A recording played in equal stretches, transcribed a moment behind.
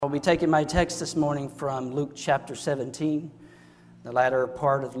I'll be taking my text this morning from Luke chapter 17, the latter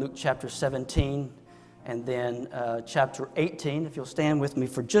part of Luke chapter 17, and then chapter 18. If you'll stand with me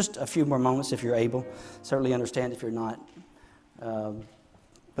for just a few more moments if you're able. Certainly understand if you're not.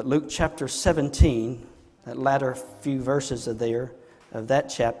 But Luke chapter 17, that latter few verses are there of that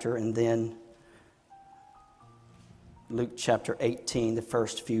chapter, and then Luke chapter 18, the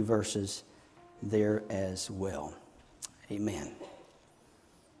first few verses there as well. Amen.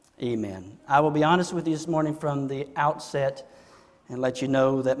 Amen. I will be honest with you this morning from the outset and let you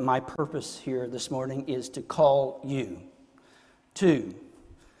know that my purpose here this morning is to call you to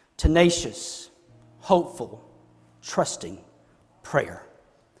tenacious, hopeful, trusting prayer.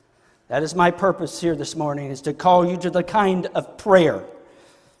 That is my purpose here this morning, is to call you to the kind of prayer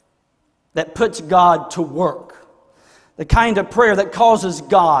that puts God to work, the kind of prayer that causes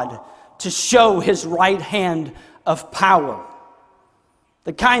God to show His right hand of power,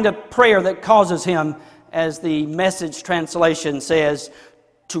 the kind of prayer that causes Him, as the Message translation says,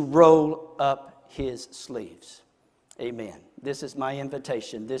 to roll up His sleeves. Amen. This is my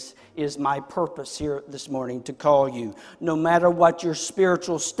invitation. This is my purpose here this morning, to call you. No matter what your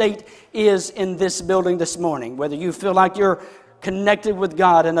spiritual state is in this building this morning, whether you feel like you're connected with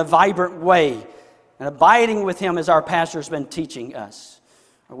God in a vibrant way and abiding with Him as our pastor's been teaching us,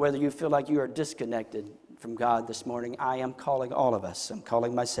 or whether you feel like you are disconnected from God this morning, I am calling all of us, I'm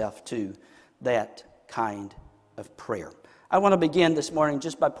calling myself to that kind of prayer. I want to begin this morning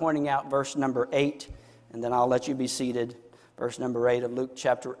just by pointing out verse number 8, and then I'll let you be seated. Verse number 8 of Luke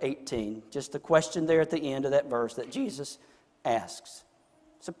chapter 18. Just the question there at the end of that verse that Jesus asks.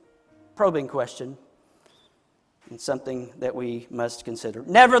 It's a probing question and something that we must consider.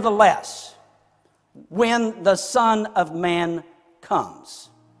 Nevertheless, when the Son of Man comes,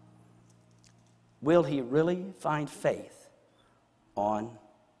 will He really find faith on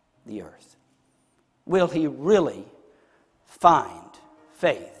the earth? Will He really find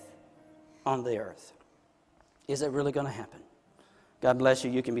faith on the earth? Is it really going to happen? God bless you.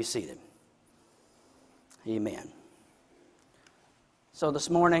 You can be seated. Amen. So this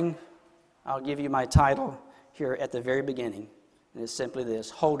morning, I'll give you my title here at the very beginning. And it's simply this: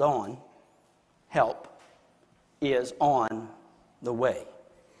 Hold on, help is on the way.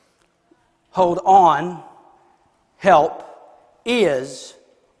 Hold on, help is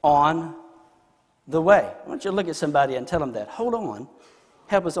on the way. I want you to look at somebody and tell them that. Hold on,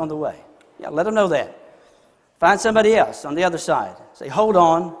 help is on the way. Yeah, let them know that. Find somebody else on the other side. Say, hold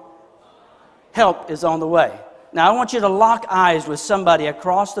on, help is on the way. Now, I want you to lock eyes with somebody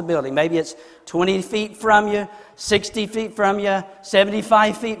across the building. Maybe it's 20 feet from you, 60 feet from you,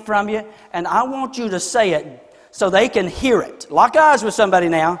 75 feet from you. And I want you to say it so they can hear it. Lock eyes with somebody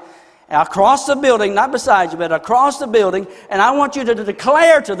now. Across the building, not beside you, but across the building. And I want you to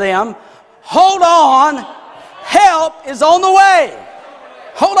declare to them, hold on, help is on the way.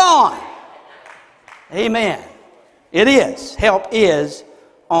 Hold on. Amen. It is. Help is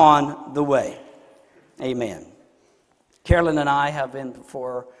on the way. Amen. Carolyn and I have been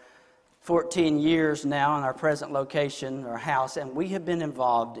for 14 years now in our present location, our house, and we have been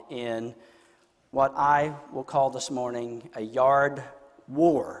involved in what I will call this morning a yard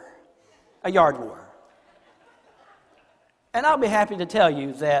war. A yard war. And I'll be happy to tell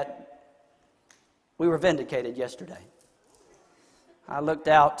you that we were vindicated yesterday. I looked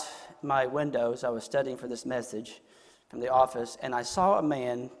out my windows. I was studying for this message from the office, and I saw a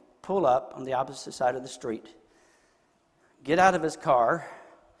man pull up on the opposite side of the street, get out of his car,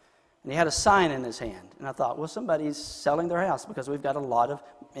 and he had a sign in his hand. And I thought, well, somebody's selling their house, because we've got a lot of,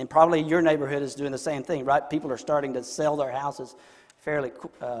 and probably your neighborhood is doing the same thing, right? People are starting to sell their houses fairly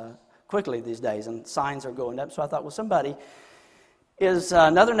quickly these days, and signs are going up. So I thought, well,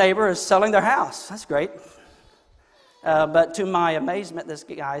 another neighbor is selling their house. That's great. But to my amazement, this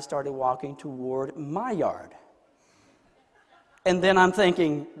guy started walking toward my yard. And then I'm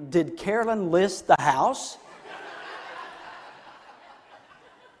thinking, did Carolyn list the house?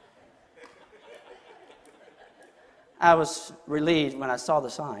 I was relieved when I saw the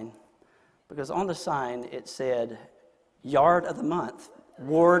sign, because on the sign it said, Yard of the Month,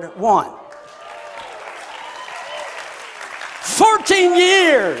 Ward 1. 14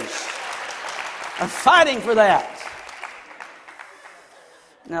 years of fighting for that.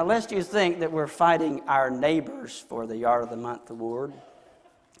 Now, lest you think that we're fighting our neighbors for the Yard of the Month award,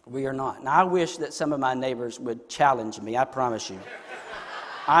 we are not. Now, I wish that some of my neighbors would challenge me, I promise you.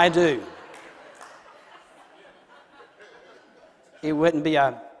 I do. It wouldn't be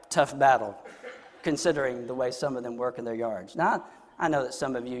a tough battle, considering the way some of them work in their yards. Now, I know that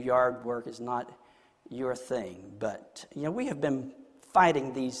some of you, yard work is not your thing. But, we have been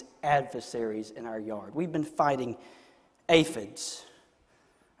fighting these adversaries in our yard. We've been fighting aphids.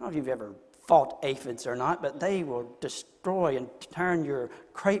 I don't know if you've ever fought aphids or not, but they will destroy and turn your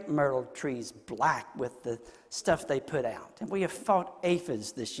crepe myrtle trees black with the stuff they put out. And we have fought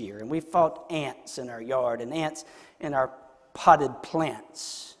aphids this year, and we've fought ants in our yard and ants in our potted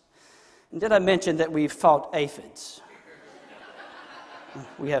plants. And did I mention that we've fought aphids?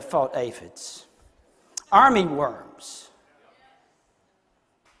 We have fought aphids. Army worms.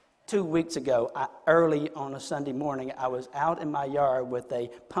 2 weeks ago, early on a Sunday morning, I was out in my yard with a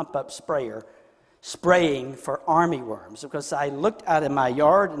pump-up sprayer spraying for army worms because I looked out in my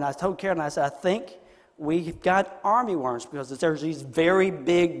yard and I told Carolyn, I said, I think we've got army worms because there's these very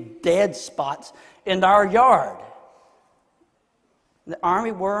big dead spots in our yard. The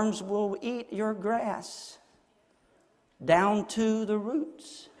army worms will eat your grass down to the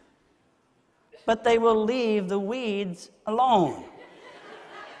roots, but they will leave the weeds alone.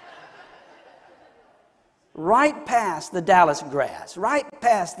 Right past the Dallas grass, right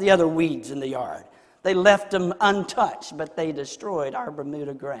past the other weeds in the yard. They left them untouched, but they destroyed our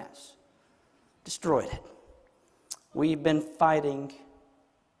Bermuda grass. Destroyed it. We've been fighting,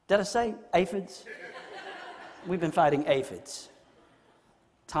 did I say aphids? We've been fighting aphids.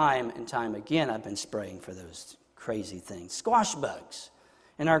 Time and time again, I've been spraying for those crazy things. Squash bugs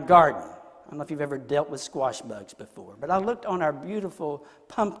in our garden. I don't know if you've ever dealt with squash bugs before, but I looked on our beautiful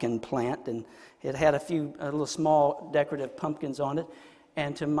pumpkin plant, and it had a little small decorative pumpkins on it,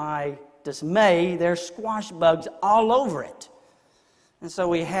 and to my dismay, there's squash bugs all over it. And so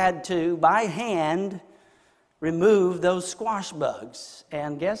we had to, by hand, remove those squash bugs.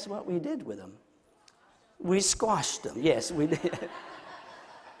 And guess what we did with them? We squashed them. Yes, we did.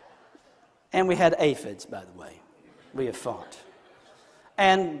 And we had aphids, by the way. We have fought.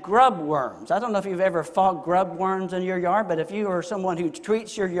 And grub worms. I don't know if you've ever fought grub worms in your yard, but if you are someone who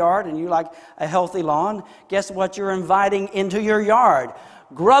treats your yard and you like a healthy lawn, guess what you're inviting into your yard?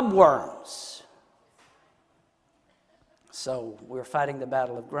 Grub worms. So we're fighting the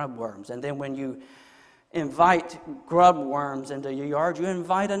battle of grub worms. And then when you invite grub worms into your yard, you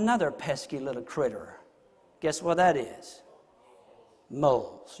invite another pesky little critter. Guess what that is?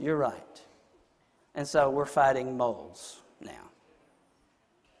 Moles. You're right. And so we're fighting moles now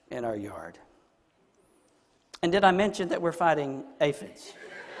in our yard. And did I mention that we're fighting aphids?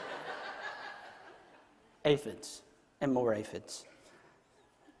 Aphids and more aphids.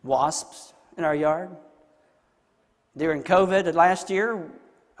 Wasps in our yard. During COVID last year,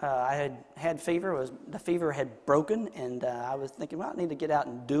 I had fever. The fever had broken, and I was thinking, well, I need to get out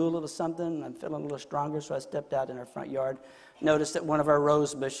and do a little something. I'm feeling a little stronger, so I stepped out in our front yard. Noticed that one of our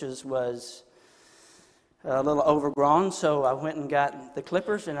rose bushes was a little overgrown, so I went and got the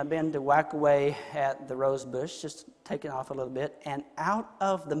clippers, and I began to whack away at the rose bush, just taking off a little bit. And out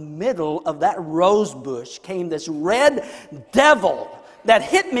of the middle of that rose bush came this red devil that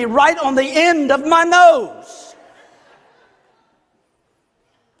hit me right on the end of my nose.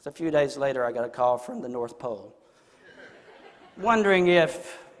 So a few days later, I got a call from the North Pole, wondering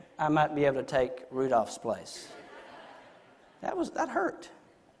if I might be able to take Rudolph's place. That hurt.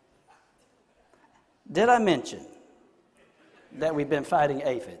 Did I mention that we've been fighting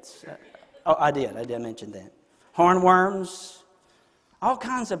aphids? Oh, I did mention that. Hornworms, all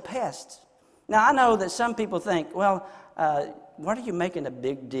kinds of pests. Now, I know that some people think, well, what are you making a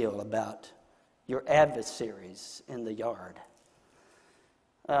big deal about your adversaries in the yard?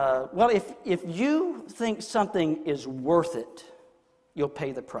 Well, if you think something is worth it, you'll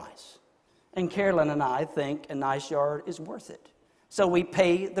pay the price. And Carolyn and I think a nice yard is worth it. So we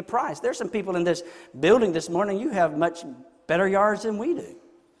pay the price. There's some people in this building this morning, you have much better yards than we do.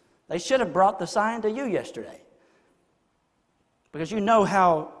 They should have brought the sign to you yesterday, because you know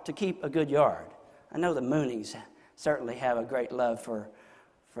how to keep a good yard. I know the Moonings certainly have a great love for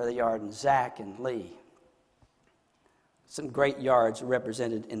the yard, and Zach and Lee. Some great yards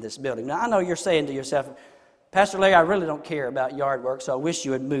represented in this building. Now, I know you're saying to yourself, Pastor Larry, I really don't care about yard work, so I wish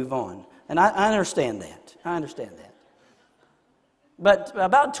you would move on. And I understand that. I understand that. But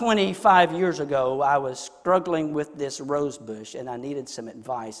about 25 years ago, I was struggling with this rose bush, and I needed some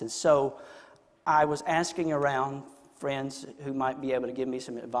advice. And so I was asking around friends who might be able to give me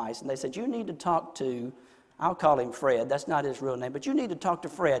some advice. And they said, you need to talk to, I'll call him Fred. That's not his real name. But you need to talk to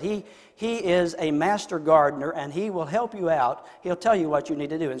Fred. He is a master gardener, and he will help you out. He'll tell you what you need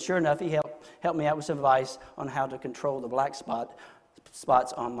to do. And sure enough, he helped me out with some advice on how to control the black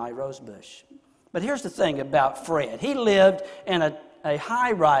spots on my rose bush. But here's the thing about Fred. He lived in a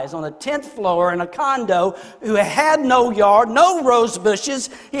high rise on the 10th floor in a condo who had no yard, no rose bushes.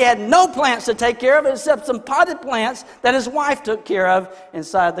 He had no plants to take care of except some potted plants that his wife took care of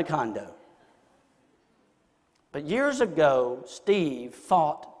inside the condo. But years ago, Steve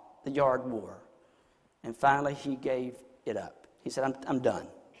fought the yard war, and finally he gave it up. He said, I'm done.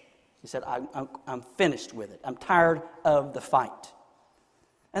 He said, I'm finished with it. I'm tired of the fight.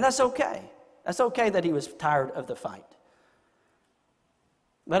 And that's okay. That's okay that he was tired of the fight.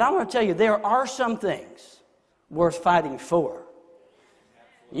 But I want to tell you, there are some things worth fighting for.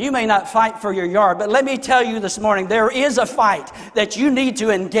 You may not fight for your yard, but let me tell you this morning, there is a fight that you need to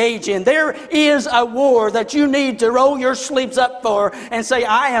engage in. There is a war that you need to roll your sleeves up for and say,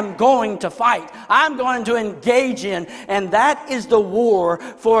 I am going to fight. I'm going to engage in. And that is the war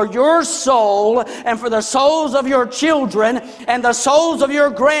for your soul and for the souls of your children and the souls of your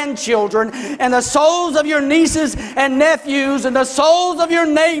grandchildren and the souls of your nieces and nephews and the souls of your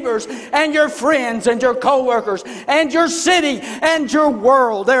neighbors and your friends and your co-workers and your city and your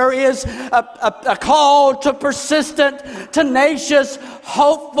world. There is a call to persistent, tenacious,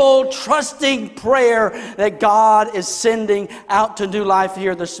 hopeful, trusting prayer that God is sending out to New Life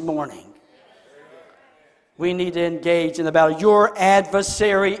here this morning. We need to engage in the battle. Your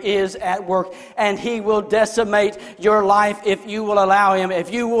adversary is at work, and he will decimate your life if you will allow him.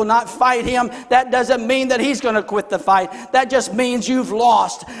 If you will not fight him, that doesn't mean that he's going to quit the fight. That just means you've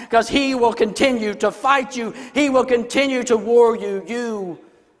lost, because he will continue to fight you. He will continue to war you. You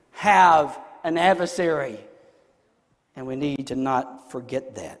have an adversary, and we need to not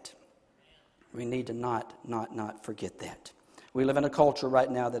forget that. We need to not forget that. We live in a culture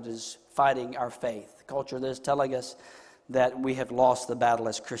right now that is fighting our faith. A culture that is telling us that we have lost the battle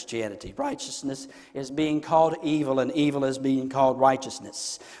as Christianity. Righteousness is being called evil, and evil is being called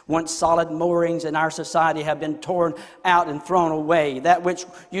righteousness. Once solid moorings in our society have been torn out and thrown away. That which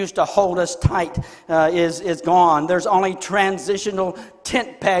used to hold us tight is gone. There's only transitional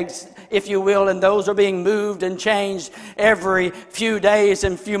tent pegs, if you will, and those are being moved and changed every few days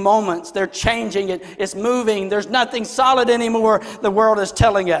and few moments. They're changing it. It's moving. There's nothing solid anymore, the world is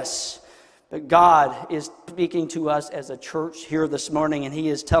telling us. But God is speaking to us as a church here this morning, and He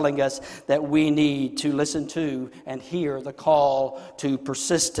is telling us that we need to listen to and hear the call to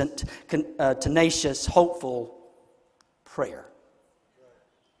persistent, tenacious, hopeful prayer.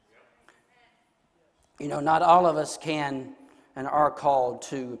 You know, not all of us can and are called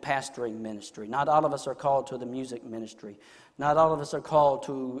to pastoring ministry. Not all of us are called to the music ministry. Not all of us are called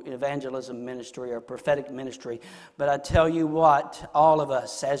to evangelism ministry or prophetic ministry. But I tell you what, all of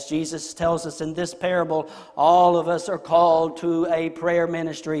us, as Jesus tells us in this parable, all of us are called to a prayer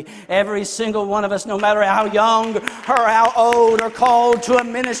ministry. Every single one of us, no matter how young or how old, are called to a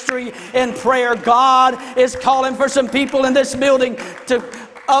ministry in prayer. God is calling for some people in this building to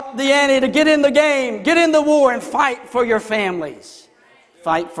up the ante, to get in the game, get in the war, and fight for your families.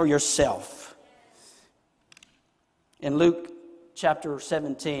 Fight for yourself. In Luke chapter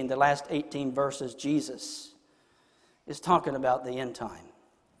 17, the last 18 verses, Jesus is talking about the end time.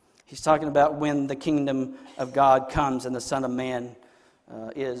 He's talking about when the kingdom of God comes and the Son of Man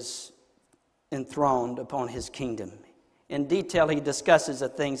is enthroned upon His kingdom. In detail, He discusses the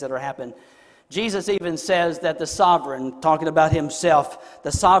things that are happening. Jesus even says that the sovereign, talking about Himself,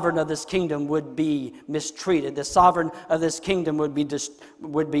 the sovereign of this kingdom would be mistreated. The sovereign of this kingdom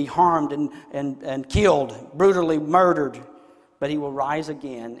would be harmed and killed, brutally murdered. But He will rise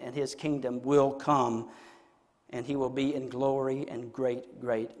again, and His kingdom will come, and He will be in glory and great,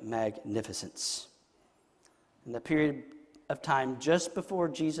 great magnificence. In the period of time just before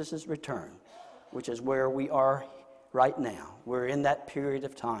Jesus' return, which is where we are right now, we're in that period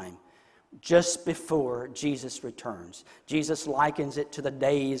of time, just before Jesus returns. Jesus likens it to the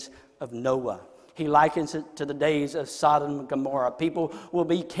days of Noah. He likens it to the days of Sodom and Gomorrah. People will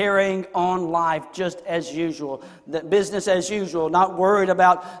be carrying on life just as usual, the business as usual, not worried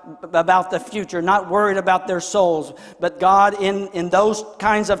about the future, not worried about their souls. But God, in those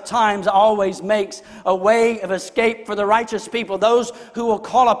kinds of times, always makes a way of escape for the righteous people, those who will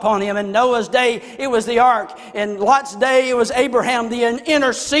call upon Him. In Noah's day, it was the ark. In Lot's day, it was Abraham, the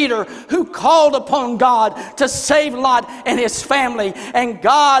interceder, who called upon God to save Lot and his family. And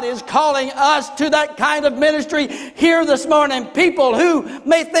God is calling us to that kind of ministry here this morning. People who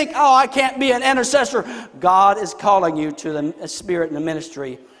may think, oh, I can't be an intercessor. God is calling you to the spirit and the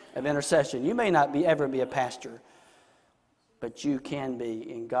ministry of intercession. You may not ever be a pastor, but you can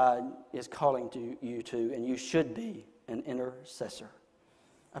be, and God is calling you to, and you should be an intercessor,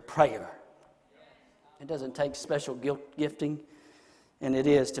 a prayer. It doesn't take special gifting, and it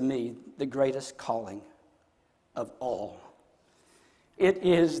is, to me, the greatest calling of all. It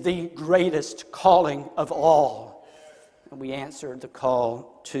is the greatest calling of all. And we answered the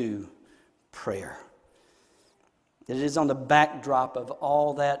call to prayer. It is on the backdrop of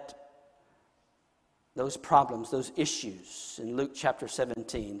all that, those problems, those issues in Luke chapter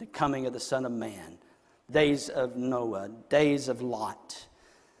 17, the coming of the Son of Man, days of Noah, days of Lot,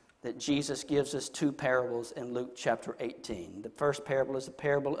 that Jesus gives us two parables in Luke chapter 18. The first parable is the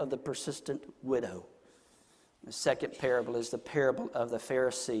parable of the persistent widow. The second parable is the parable of the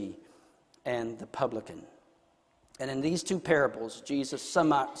Pharisee and the publican. And in these two parables, Jesus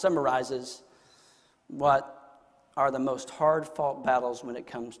summarizes what are the most hard-fought battles when it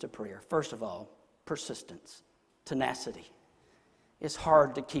comes to prayer. First of all, persistence, tenacity. It's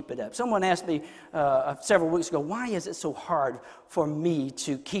hard to keep it up. Someone asked me several weeks ago, why is it so hard for me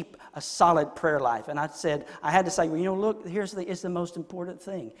to keep a solid prayer life? And I had to say, well, look, it's the most important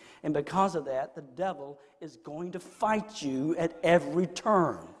thing. And because of that, the devil is going to fight you at every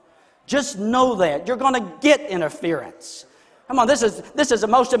turn. Just know that. You're going to get interference. Come on, this is the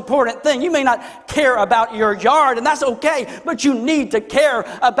most important thing. You may not care about your yard, and that's okay, but you need to care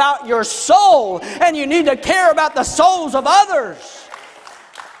about your soul, and you need to care about the souls of others.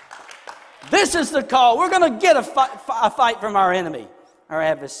 This is the call. We're going to get a fight from our enemy, our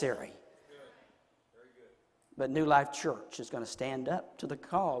adversary. But New Life Church is going to stand up to the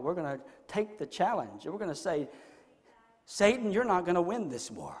call. We're going to take the challenge. We're going to say, Satan, you're not going to win this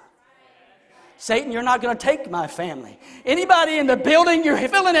war. Satan, you're not going to take my family. Anybody in the building, you're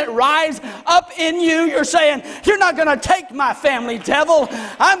feeling it rise up in you. You're saying, you're not going to take my family, devil.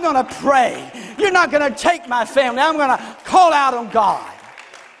 I'm going to pray. You're not going to take my family. I'm going to call out on God.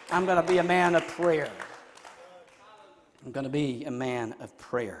 I'm going to be a man of prayer. I'm going to be a man of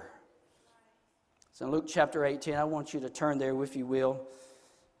prayer. So in Luke chapter 18, I want you to turn there if you will.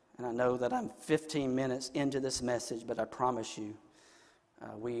 And I know that I'm 15 minutes into this message, but I promise you,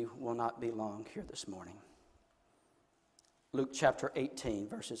 we will not be long here this morning. Luke chapter 18,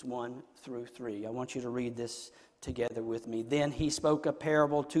 verses 1 through 3. I want you to read this together with me. Then he spoke a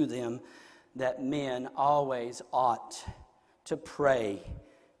parable to them that men always ought to pray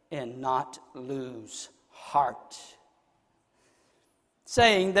and not lose heart,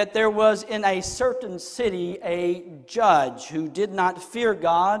 saying that there was in a certain city a judge who did not fear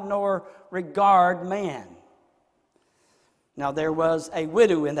God nor regard man. Now there was a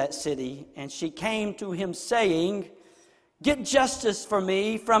widow in that city, and she came to him saying, get justice for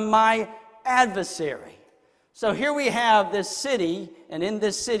me from my adversary. So here we have this city, and in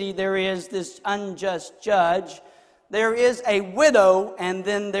this city there is this unjust judge. There is a widow, and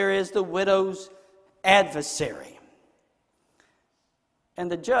then there is the widow's adversary.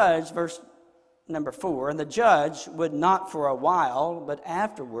 And the judge, verse number 4, and the judge would not for a while, but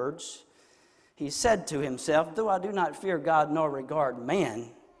afterwards he said to himself, though I do not fear God nor regard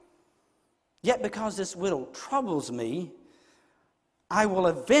man, yet because this widow troubles me, I will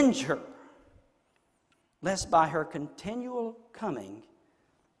avenge her, lest by her continual coming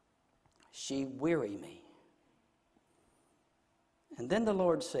she weary me. And then the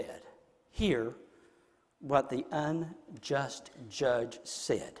Lord said, hear what the unjust judge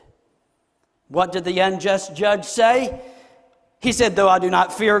said. What did the unjust judge say? He said, though I do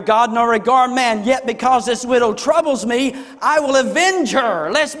not fear God nor regard man, yet because this widow troubles me, I will avenge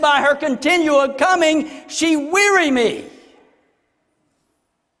her, lest by her continual coming she weary me.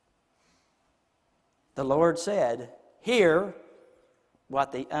 The Lord said, hear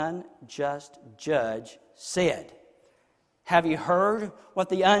what the unjust judge said. Have you heard what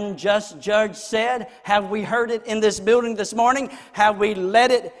the unjust judge said? Have we heard it in this building this morning? Have we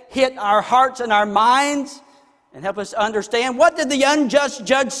let it hit our hearts and our minds and help us understand? What did the unjust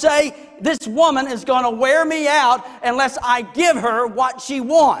judge say? This woman is going to wear me out unless I give her what she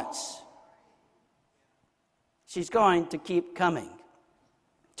wants. She's going to keep coming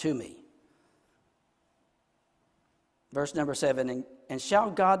to me. Verse number 7, and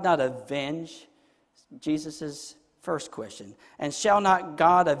shall God not avenge, Jesus' first question, and shall not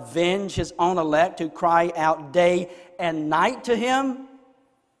God avenge his own elect who cry out day and night to him?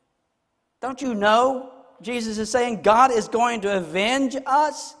 Don't you know, Jesus is saying, God is going to avenge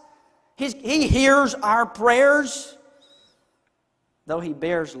us. He hears our prayers, though he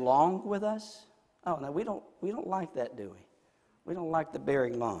bears long with us. Oh, no, we don't like that, do we? We don't like the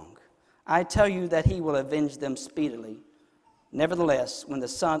bearing long. I tell you that he will avenge them speedily. Nevertheless, when the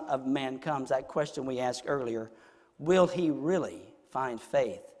Son of Man comes, that question we asked earlier, will he really find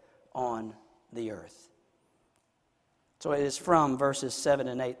faith on the earth? So it is from verses 7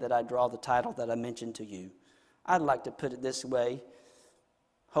 and 8 that I draw the title that I mentioned to you. I'd like to put it this way.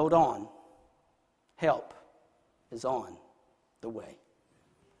 Hold on. Help is on the way.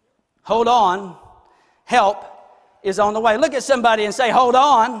 Hold on. Help is on the way. Look at somebody and say, hold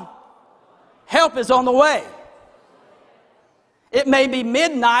on. Help is on the way. It may be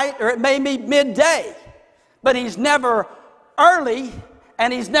midnight or it may be midday, but He's never early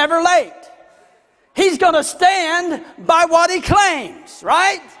and He's never late. He's going to stand by what He claims,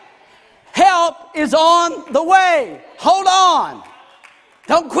 right? Help is on the way. Hold on.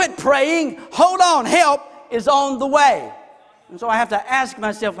 Don't quit praying. Hold on. Help is on the way. And so I have to ask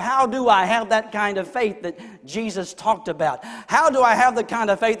myself, how do I have that kind of faith that Jesus talked about? How do I have the kind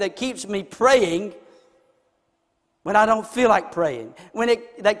of faith that keeps me praying when I don't feel like praying?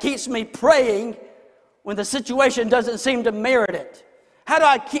 That keeps me praying when the situation doesn't seem to merit it? How do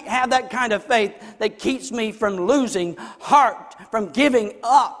I have that kind of faith that keeps me from losing heart, from giving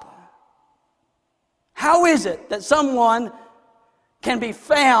up? How is it that someone can be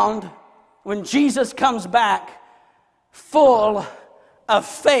found when Jesus comes back full of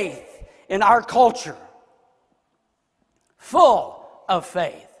faith in our culture? Full of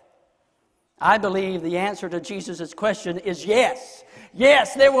faith. I believe the answer to Jesus' question is yes.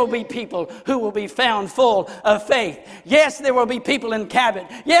 Yes, there will be people who will be found full of faith. Yes, there will be people in Cabot.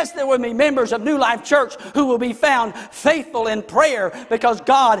 Yes, there will be members of New Life Church who will be found faithful in prayer because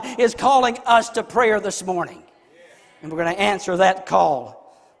God is calling us to prayer this morning. And we're going to answer that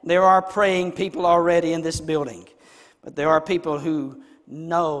call. There are praying people already in this building, but there are people who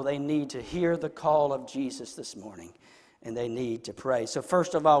know they need to hear the call of Jesus this morning, and they need to pray. So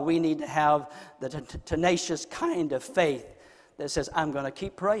first of all, we need to have the tenacious kind of faith that says, I'm going to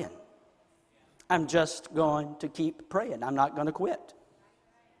keep praying. I'm just going to keep praying. I'm not going to quit.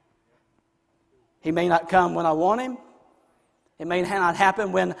 He may not come when I want Him. It may not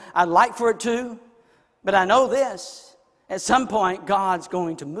happen when I'd like for it to. But I know this. At some point, God's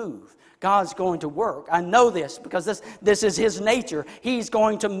going to move. God's going to work. I know this because this is His nature. He's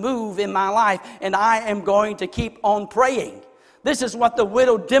going to move in my life, and I am going to keep on praying. This is what the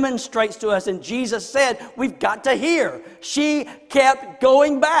widow demonstrates to us, and Jesus said, we've got to hear. She kept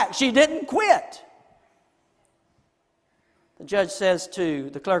going back. She didn't quit. The judge says to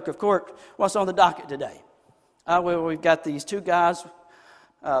the clerk of court, what's on the docket today? Well, we've got these two guys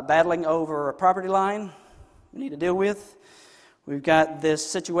battling over a property line we need to deal with. We've got this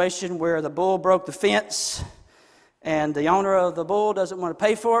situation where the bull broke the fence, and the owner of the bull doesn't want to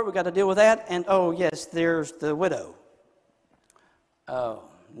pay for it. We've got to deal with that. And, oh, yes, there's the widow. Oh,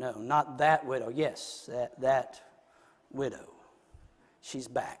 no, not that widow. Yes, that widow. She's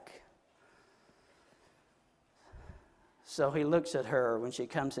back. So he looks at her when she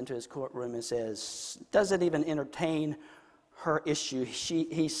comes into his courtroom and says, doesn't even entertain her issue.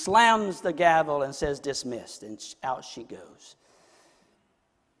 He slams the gavel and says, dismissed, and out she goes.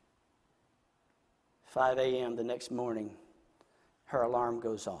 5 a.m. the next morning, her alarm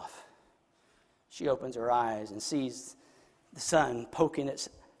goes off. She opens her eyes and sees the sun poking its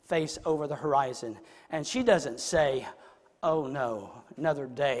face over the horizon. And she doesn't say, oh no, another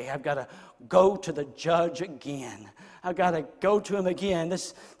day. I've got to go to the judge again. I've got to go to him again.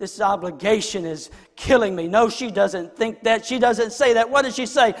 This obligation is killing me. No, she doesn't think that. She doesn't say that. What does she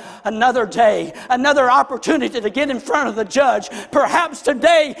say? Another day, another opportunity to get in front of the judge. Perhaps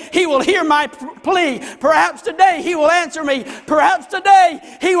today he will hear my plea. Perhaps today he will answer me. Perhaps today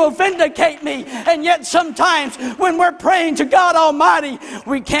he will vindicate me. And yet sometimes when we're praying to God Almighty,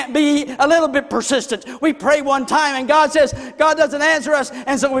 we can't be a little bit persistent. We pray one time and God says, God doesn't answer us.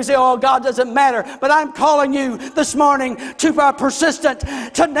 And so we say, oh, God doesn't matter. But I'm calling you this morning to a persistent,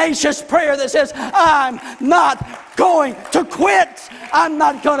 tenacious prayer that says, I'm not going to quit. I'm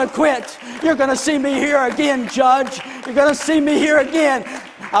not going to quit. You're going to see me here again, Judge. You're going to see me here again.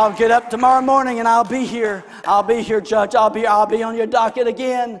 I'll get up tomorrow morning and I'll be here. I'll be here, Judge. I'll be on your docket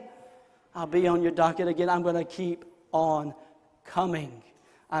again. I'll be on your docket again. I'm going to keep on coming.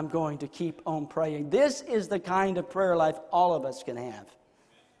 I'm going to keep on praying. This is the kind of prayer life all of us can have.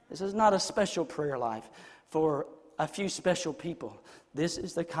 This is not a special prayer life for a few special people. This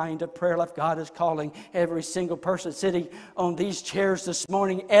is the kind of prayer life God is calling every single person sitting on these chairs this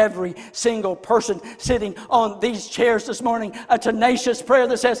morning. Every single person sitting on these chairs this morning. A tenacious prayer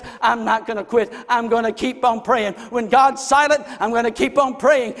that says, I'm not going to quit. I'm going to keep on praying. When God's silent, I'm going to keep on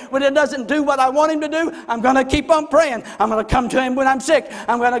praying. When it doesn't do what I want Him to do, I'm going to keep on praying. I'm going to come to Him when I'm sick.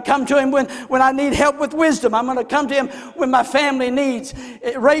 I'm going to come to Him when I need help with wisdom. I'm going to come to Him when my family needs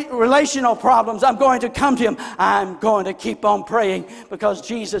relational problems. I'm going to come to Him. I'm going to keep on praying. Because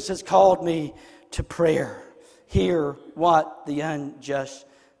Jesus has called me to prayer. Hear what the unjust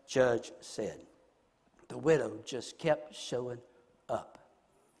judge said. The widow just kept showing up.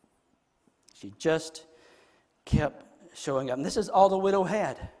 She just kept showing up. And this is all the widow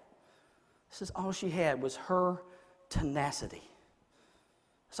had This is all she had was her tenacity.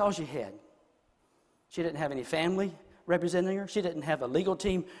 That's all she had. She didn't have any family representing her. She didn't have a legal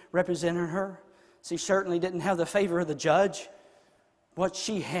team representing her. She certainly didn't have the favor of the judge. What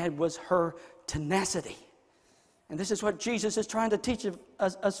she had was her tenacity. And this is what Jesus is trying to teach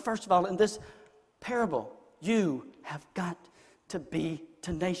us first of all, in this parable. You have got to be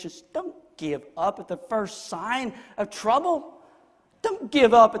tenacious. Don't give up at the first sign of trouble. Don't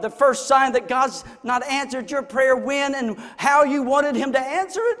give up at the first sign that God's not answered your prayer when and how you wanted Him to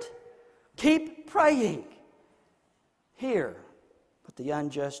answer it. Keep praying. Hear what the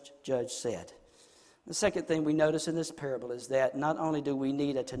unjust judge said. The second thing we notice in this parable is that not only do we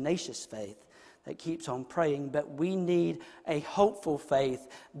need a tenacious faith that keeps on praying, but we need a hopeful faith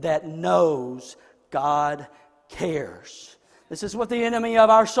that knows God cares. This is what the enemy of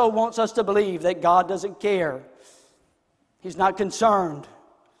our soul wants us to believe, that God doesn't care. He's not concerned.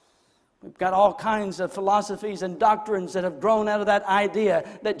 We've got all kinds of philosophies and doctrines that have grown out of that idea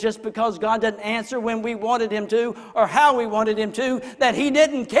that just because God doesn't answer when we wanted Him to or how we wanted Him to, that He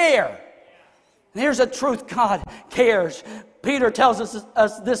didn't care. And here's a truth: God cares. Peter tells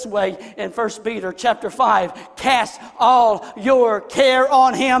us this way in 1 Peter chapter 5, cast all your care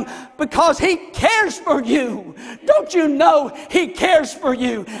on Him because He cares for you. Don't you know He cares for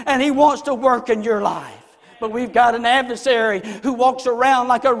you and He wants to work in your life? But we've got an adversary who walks around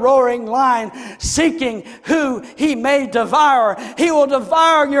like a roaring lion, seeking who he may devour. He will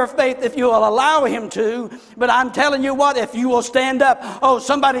devour your faith if you will allow him to. But I'm telling you what, if you will stand up, oh,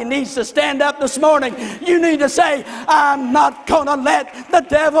 somebody needs to stand up this morning. You need to say, I'm not going to let the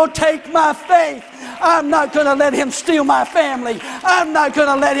devil take my faith. I'm not going to let him steal my family. I'm not going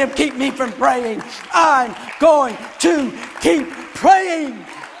to let him keep me from praying. I'm going to keep praying.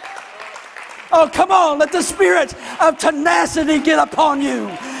 Oh, come on, let the spirit of tenacity get upon you.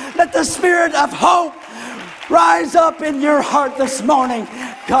 Let the spirit of hope rise up in your heart this morning.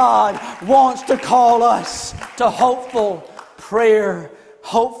 God wants to call us to hopeful prayer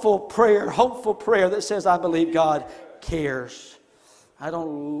that says, I believe God cares. I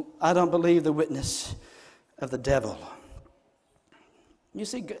don't believe the witness of the devil. You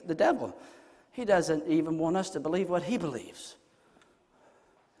see, the devil, he doesn't even want us to believe what he believes.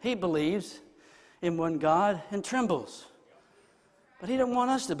 He believes in one God and trembles. But he doesn't want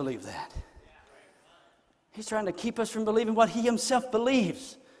us to believe that. He's trying to keep us from believing what he himself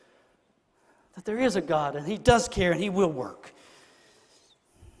believes. That there is a God and he does care and he will work.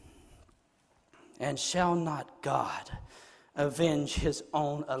 And shall not God avenge his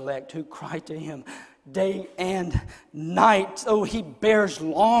own elect who cry to him day and night? Oh, he bears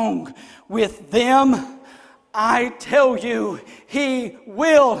long with them. I tell you, he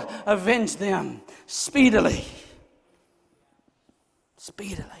will avenge them speedily.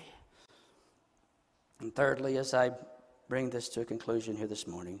 Speedily. And thirdly, as I bring this to a conclusion here this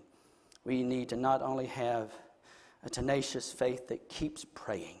morning, we need to not only have a tenacious faith that keeps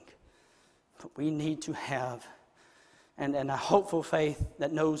praying, but we need to have and a hopeful faith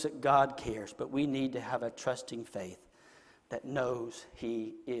that knows that God cares, but we need to have a trusting faith that knows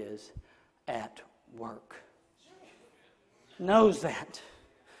he is at work. Knows that.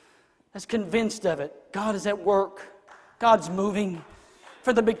 Is convinced of it. God is at work. God's moving.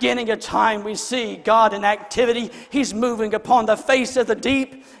 From the beginning of time, we see God in activity. He's moving upon the face of the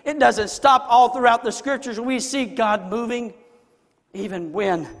deep. It doesn't stop all throughout the scriptures. We see God moving. Even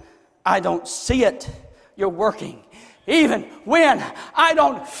when I don't see it, you're working. Even when I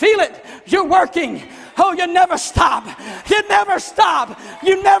don't feel it, you're working. Oh, you never stop. You never stop.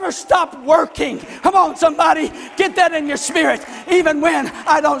 You never stop working. Come on, somebody. Get that in your spirit. Even when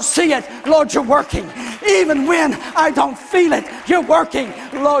I don't see it, Lord, you're working. Even when I don't feel it, you're working.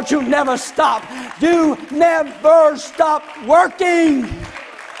 Lord, you never stop. You never stop working.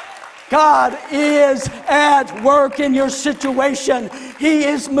 God is at work in your situation. He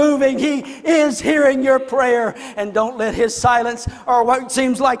is moving. He is hearing your prayer. And don't let his silence or what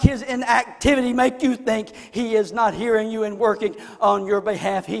seems like his inactivity make you think he is not hearing you and working on your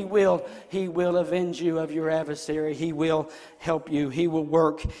behalf. He will avenge you of your adversary. He will help you. He will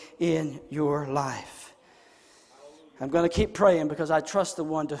work in your life. I'm going to keep praying because I trust the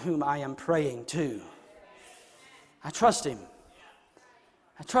one to whom I am praying to. I trust him.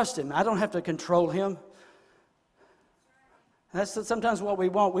 I trust him. I don't have to control him. That's sometimes what we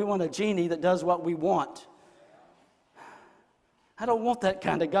want. We want a genie that does what we want. I don't want that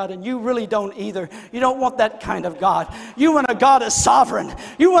kind of God, and you really don't either. You don't want that kind of God. You want a God that's sovereign.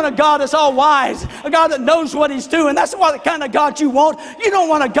 You want a God that's all-wise, a God that knows what he's doing. That's what kind of God you want. You don't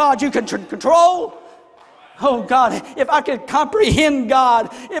want a God you can control. Oh God, if I could comprehend God,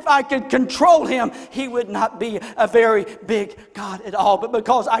 if I could control Him, He would not be a very big God at all. But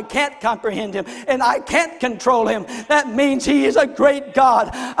because I can't comprehend Him and I can't control Him, that means He is a great God,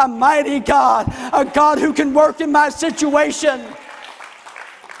 a mighty God, a God who can work in my situation.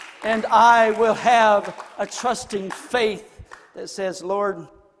 And I will have a trusting faith that says, Lord,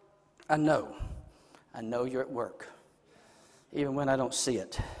 I know You're at work. Even when I don't see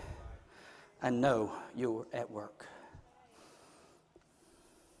it, I know You're at work.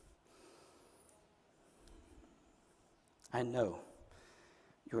 I know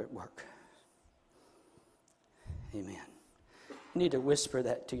You're at work. Amen. You need to whisper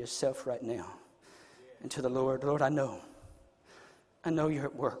that to yourself right now and to the Lord. Lord, I know You're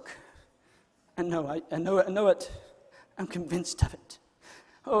at work. I know it. I'm convinced of it.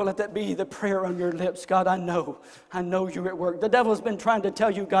 Oh, let that be the prayer on your lips. God, I know You're at work. The devil's been trying to tell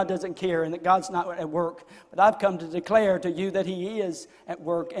you God doesn't care and that God's not at work. But I've come to declare to you that He is at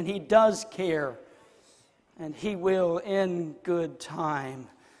work and He does care. And He will, in good time,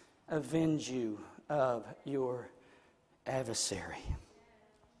 avenge you of your adversary.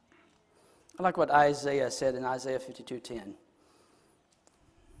 I like what Isaiah said in Isaiah 52:10.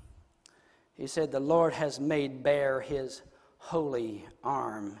 He said, the Lord has made bare His holy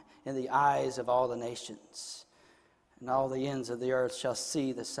arm in the eyes of all the nations, and all the ends of the earth shall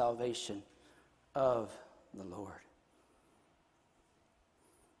see the salvation of the Lord.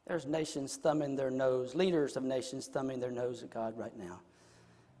 There's nations thumbing their nose, leaders of nations thumbing their nose at God right now.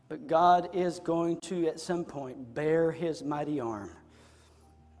 But God is going to, at some point, bare His mighty arm,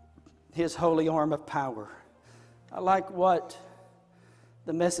 His holy arm of power. I like what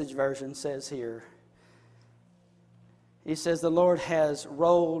the Message version says here. He says, the Lord has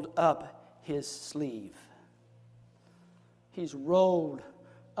rolled up His sleeve. He's rolled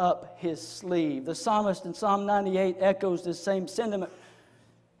up His sleeve. The psalmist in Psalm 98 echoes this same sentiment.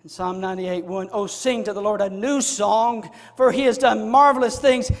 In Psalm 98:1, oh, sing to the Lord a new song, for He has done marvelous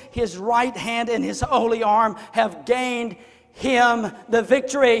things. His right hand and His holy arm have gained Him the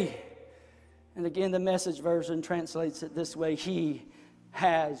victory. And again, the Message version translates it this way. He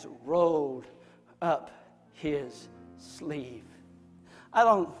has rolled up His sleeve. I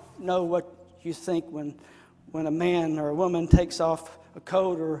don't know what you think when a man or a woman takes off a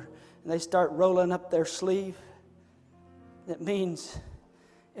coat and they start rolling up their sleeve. It means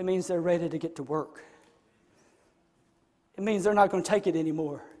they're ready to get to work. It means they're not going to take it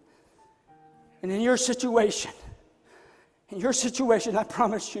anymore. And in your situation, I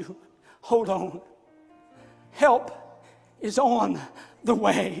promise you, hold on. Help is on the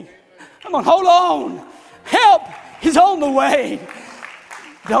way. Come on, hold on. Help is on the way.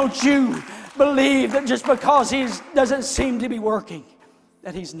 Don't you believe that just because He doesn't seem to be working,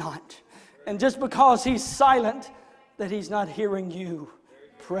 that He's not. And just because He's silent, that He's not hearing you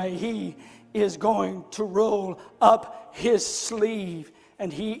pray. He is going to roll up His sleeve,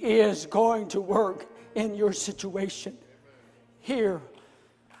 and He is going to work in your situation. Hear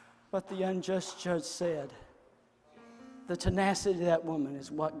what the unjust judge said. The tenacity of that woman is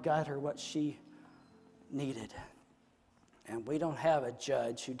what got her what she needed. And we don't have a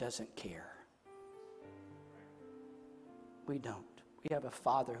judge who doesn't care. We don't. We have a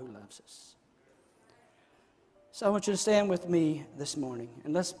Father who loves us. So I want you to stand with me this morning,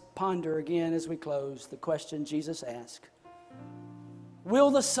 and let's ponder again as we close the question Jesus asked.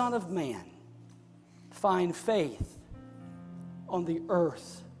 Will the Son of Man find faith on the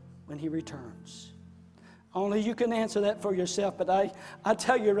earth when He returns? Only you can answer that for yourself, but I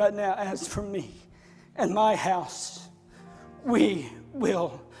tell you right now, as for me and my house, we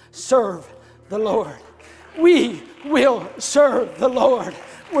will serve the Lord. We will serve the Lord.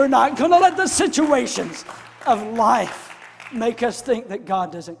 We're not going to let the situations of life make us think that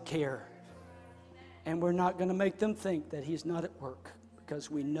God doesn't care. And we're not going to make them think that He's not at work, because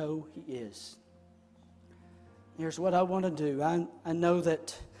we know He is. Here's what I want to do. I know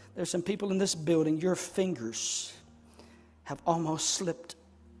that there's some people in this building, your fingers have almost slipped.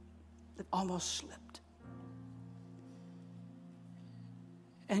 They've almost slipped.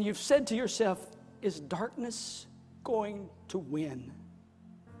 And you've said to yourself, is darkness going to win?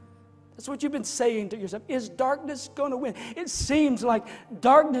 That's what you've been saying to yourself. Is darkness going to win? It seems like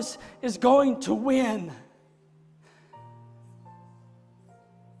darkness is going to win.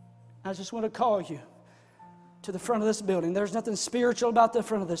 I just want to call you to the front of this building. There's nothing spiritual about the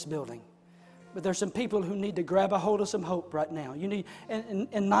front of this building. But there's some people who need to grab a hold of some hope right now. You need,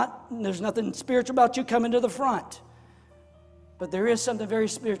 there's nothing spiritual about you coming to the front. But there is something very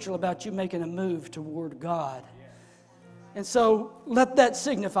spiritual about you making a move toward God. And so let that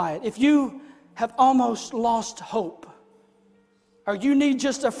signify it. If you have almost lost hope, or you need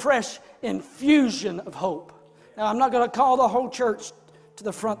just a fresh infusion of hope. Now, I'm not going to call the whole church to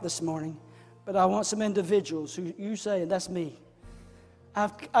the front this morning, but I want some individuals who you say, and that's me.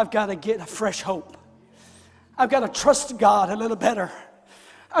 I've got to get a fresh hope. I've got to trust God a little better.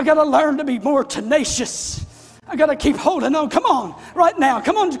 I've got to learn to be more tenacious. I've got to keep holding on. Come on, right now.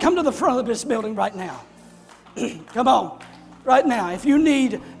 Come to the front of this building right now. Come on, right now. If you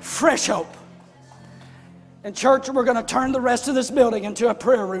need fresh hope. In church, we're going to turn the rest of this building into a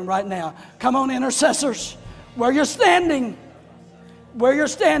prayer room right now. Come on, intercessors. Where you're standing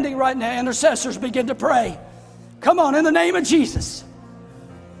right now, intercessors, begin to pray. Come on, in the name of Jesus.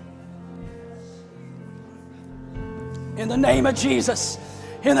 In the name of Jesus.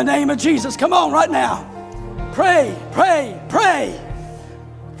 In the name of Jesus. Come on right now. Pray, pray, pray,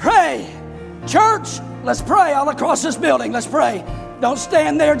 pray. Church, let's pray all across this building. Let's pray. Don't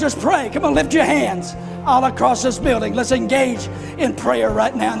stand there, just pray. Come on, lift your hands all across this building. Let's engage in prayer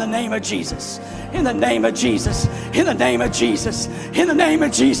right now in the name of Jesus. In the name of Jesus. In the name of Jesus. In the name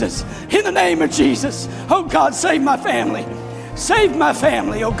of Jesus. In the name of Jesus. Oh God, save my family. Save my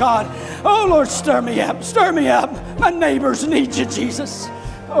family, oh God. Oh Lord, stir me up. Stir me up. My neighbors need you, Jesus.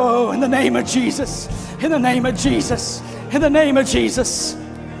 Oh, in the name of Jesus. In the name of Jesus. In the name of Jesus.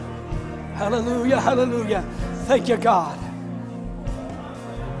 Hallelujah, hallelujah. Thank you, God.